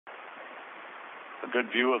A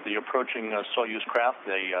good view of the approaching Soyuz craft.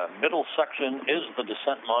 The middle section is the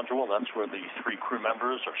descent module. That's where the 3 crew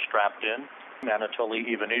members are strapped in. Anatoly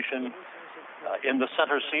Ivanishin in the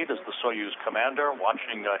center seat is the Soyuz commander,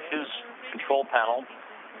 watching his control panel,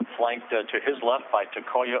 flanked to his left by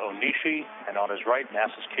Takuya Onishi, and on his right,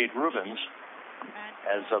 NASA's Kate Rubins,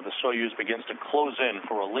 as the Soyuz begins to close in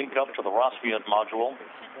for a link up to the Roscosmos module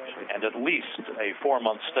and at least a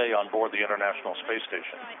 4-month stay on board the International Space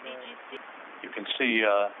Station. You can see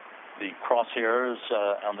the crosshairs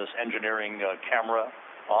on this engineering camera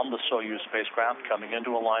on the Soyuz spacecraft coming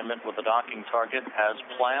into alignment with the docking target as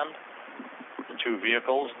planned. The 2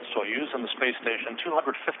 vehicles, the Soyuz and the space station,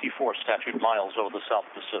 254 statute miles over the South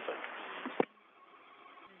Pacific.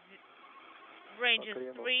 Range is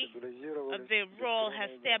 3. The roll has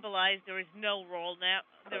stabilized. There is no roll now.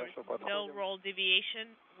 There is no roll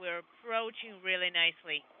deviation. We're approaching really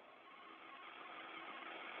nicely.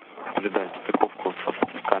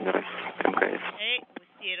 Okay, we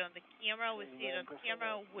see it on the camera.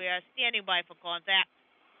 We are standing by for contact.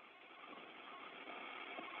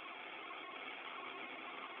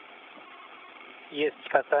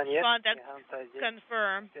 Contact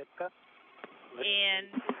confirmed. And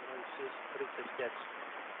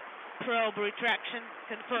probe retraction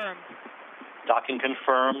confirmed. Docking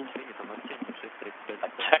confirmed.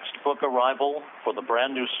 A textbook arrival for the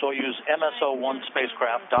brand new Soyuz MS-01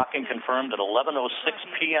 spacecraft. Docking confirmed at 11:06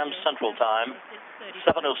 p.m. Central Time,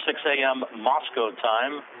 7:06 a.m. Moscow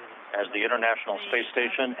time, as the International Space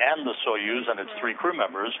Station and the Soyuz and its 3 crew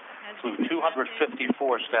members flew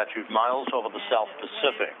 254 statute miles over the South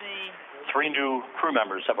Pacific. 3 new crew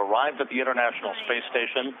members have arrived at the International Space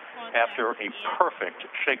Station after a perfect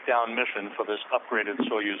shakedown mission for this upgraded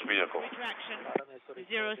Soyuz vehicle.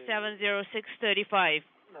 070635.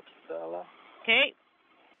 Okay.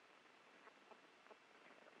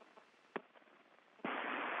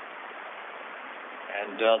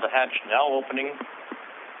 And the hatch now opening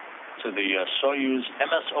to the Soyuz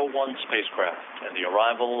MS-01 spacecraft and the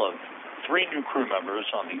arrival of 3 new crew members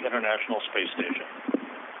on the International Space Station.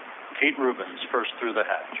 Kate Rubins first through the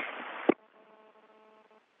hatch.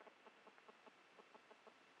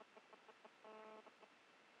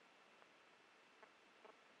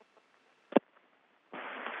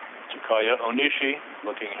 Takuya Onishi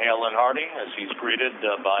looking hale and hearty as he's greeted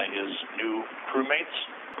by his new crewmates.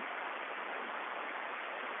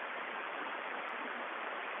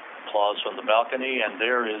 Applause from the balcony, and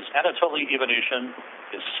there is Anatoly Ivanishin,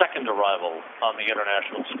 his second arrival on the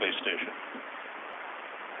International Space Station.